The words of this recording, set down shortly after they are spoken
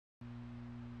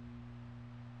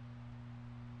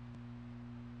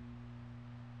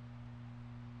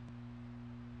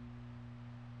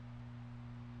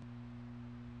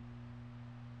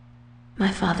My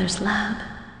father's lab.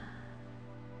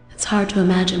 It's hard to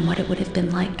imagine what it would have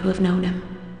been like to have known him.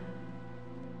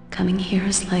 Coming here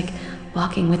is like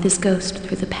walking with his ghost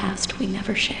through the past we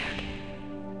never shared.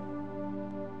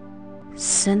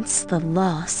 Since the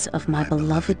loss of my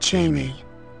beloved Jamie,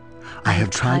 I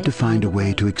have tried to find a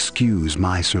way to excuse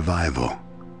my survival.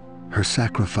 Her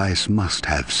sacrifice must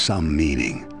have some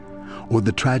meaning, or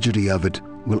the tragedy of it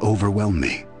will overwhelm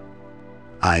me.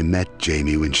 I met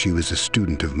Jamie when she was a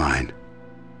student of mine.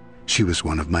 She was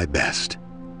one of my best.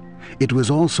 It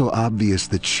was also obvious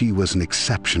that she was an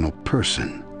exceptional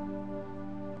person.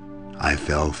 I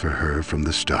fell for her from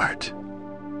the start.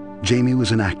 Jamie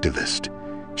was an activist.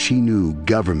 She knew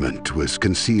government was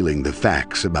concealing the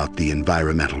facts about the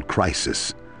environmental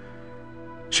crisis.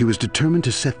 She was determined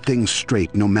to set things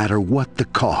straight no matter what the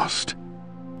cost.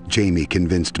 Jamie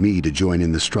convinced me to join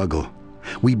in the struggle.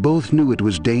 We both knew it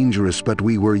was dangerous, but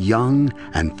we were young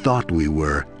and thought we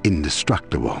were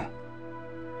indestructible.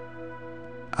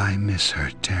 I miss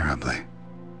her terribly.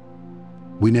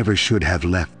 We never should have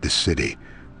left the city,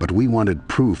 but we wanted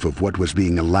proof of what was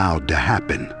being allowed to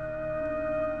happen.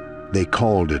 They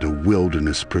called it a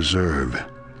wilderness preserve.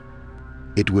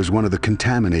 It was one of the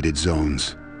contaminated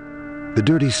zones, the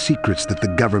dirty secrets that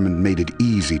the government made it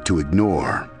easy to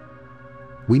ignore.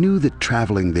 We knew that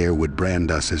traveling there would brand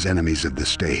us as enemies of the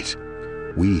state.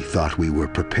 We thought we were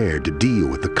prepared to deal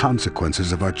with the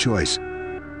consequences of our choice.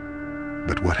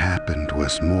 But what happened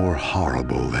was more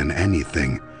horrible than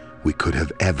anything we could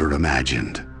have ever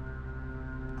imagined.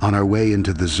 On our way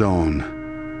into the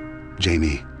zone,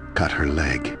 Jamie cut her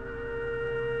leg.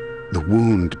 The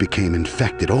wound became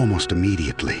infected almost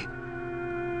immediately.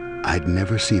 I'd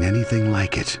never seen anything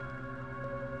like it.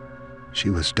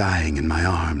 She was dying in my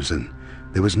arms, and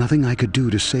there was nothing I could do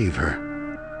to save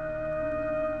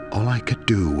her. All I could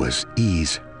do was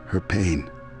ease her pain.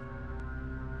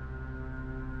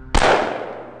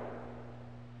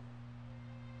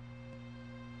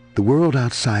 The world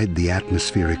outside the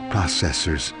atmospheric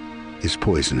processors is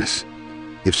poisonous.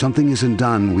 If something isn't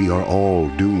done, we are all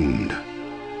doomed.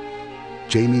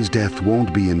 Jamie's death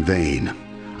won't be in vain.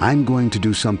 I'm going to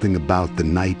do something about the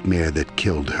nightmare that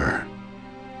killed her.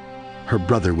 Her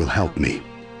brother will help me.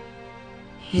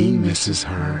 He misses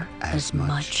her as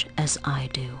much as I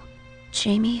do.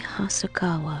 Jamie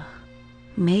Hasegawa.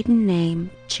 Maiden name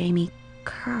Jamie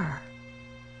Kerr.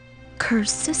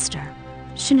 Kerr's sister.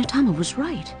 Shinatama was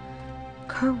right.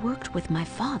 Kerr worked with my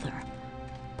father.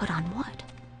 But on what?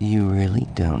 You really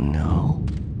don't know?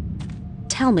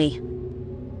 Tell me.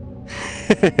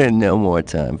 No more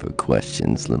time for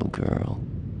questions, little girl.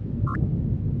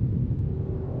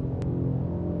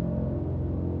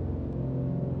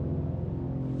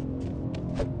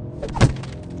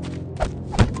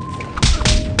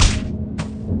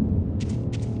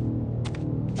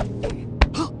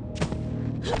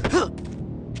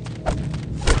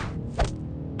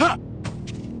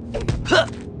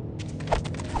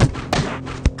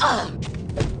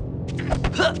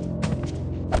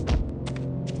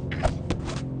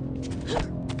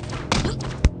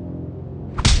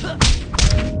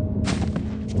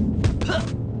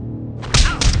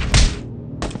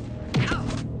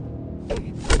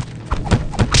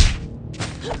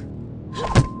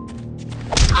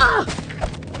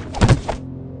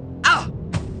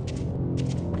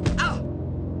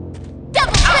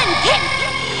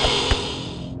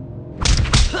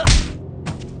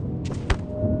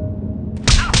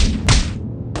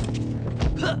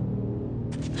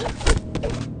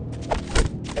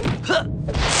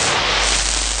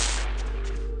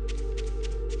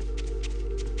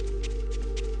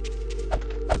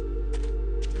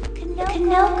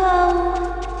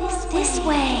 This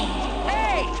way.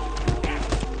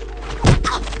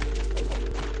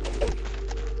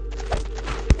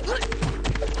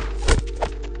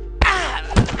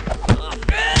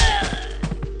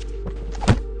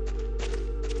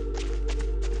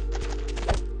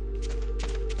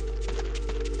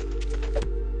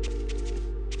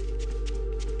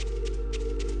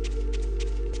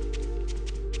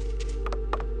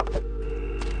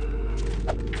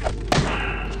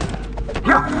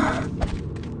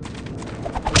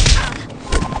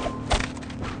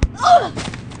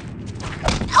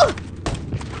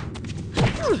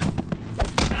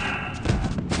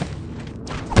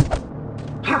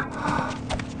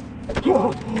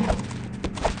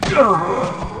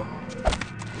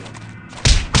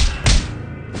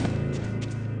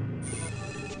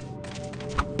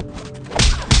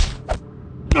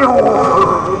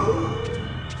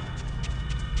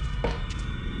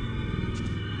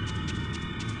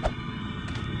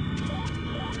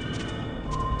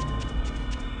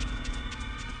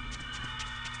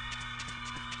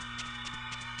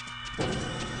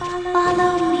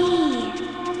 Follow me.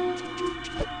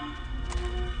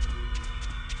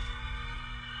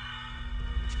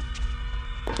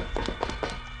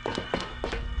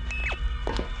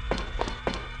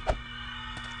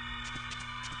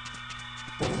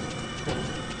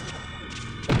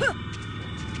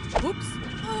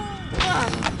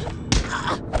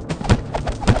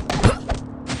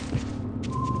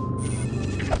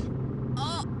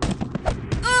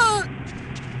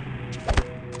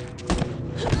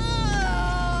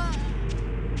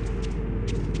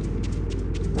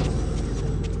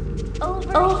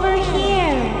 Over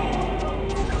here.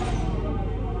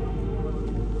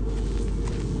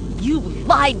 You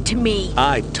lied to me!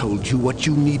 I told you what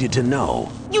you needed to know.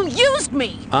 You used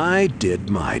me! I did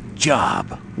my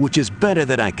job, which is better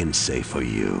than I can say for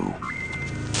you.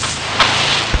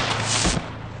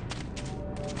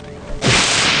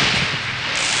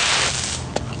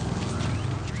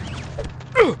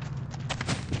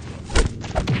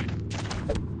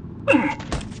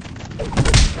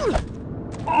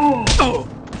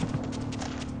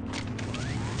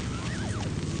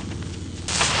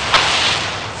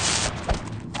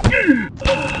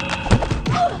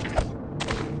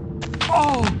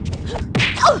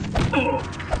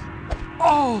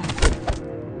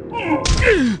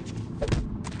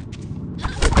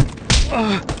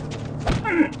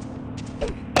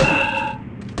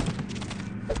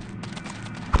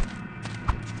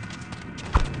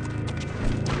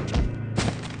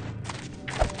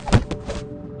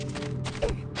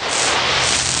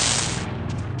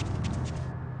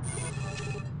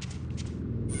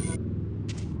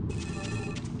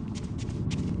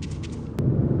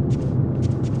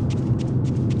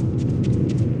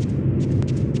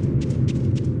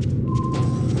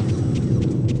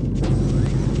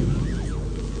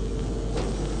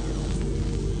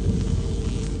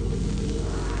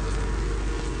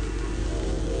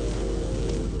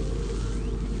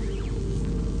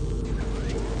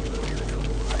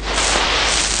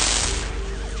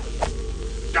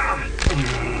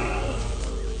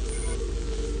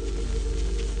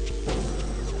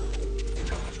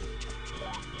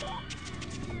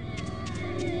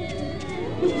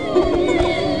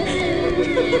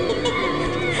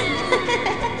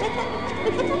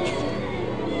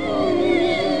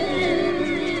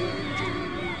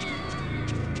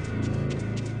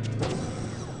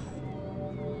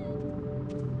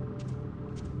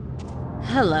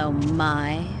 Hello,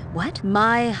 Mai. What?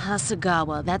 Mai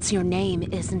Hasegawa. That's your name,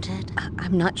 isn't it?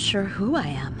 I'm not sure who I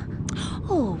am.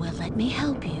 Oh, well, let me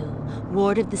help you.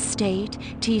 Ward of the State,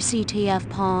 TCTF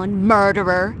pawn,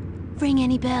 murderer. Ring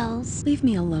any bells? Leave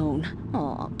me alone.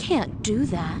 Oh, can't do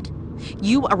that.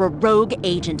 You are a rogue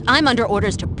agent. I'm under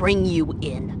orders to bring you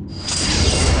in.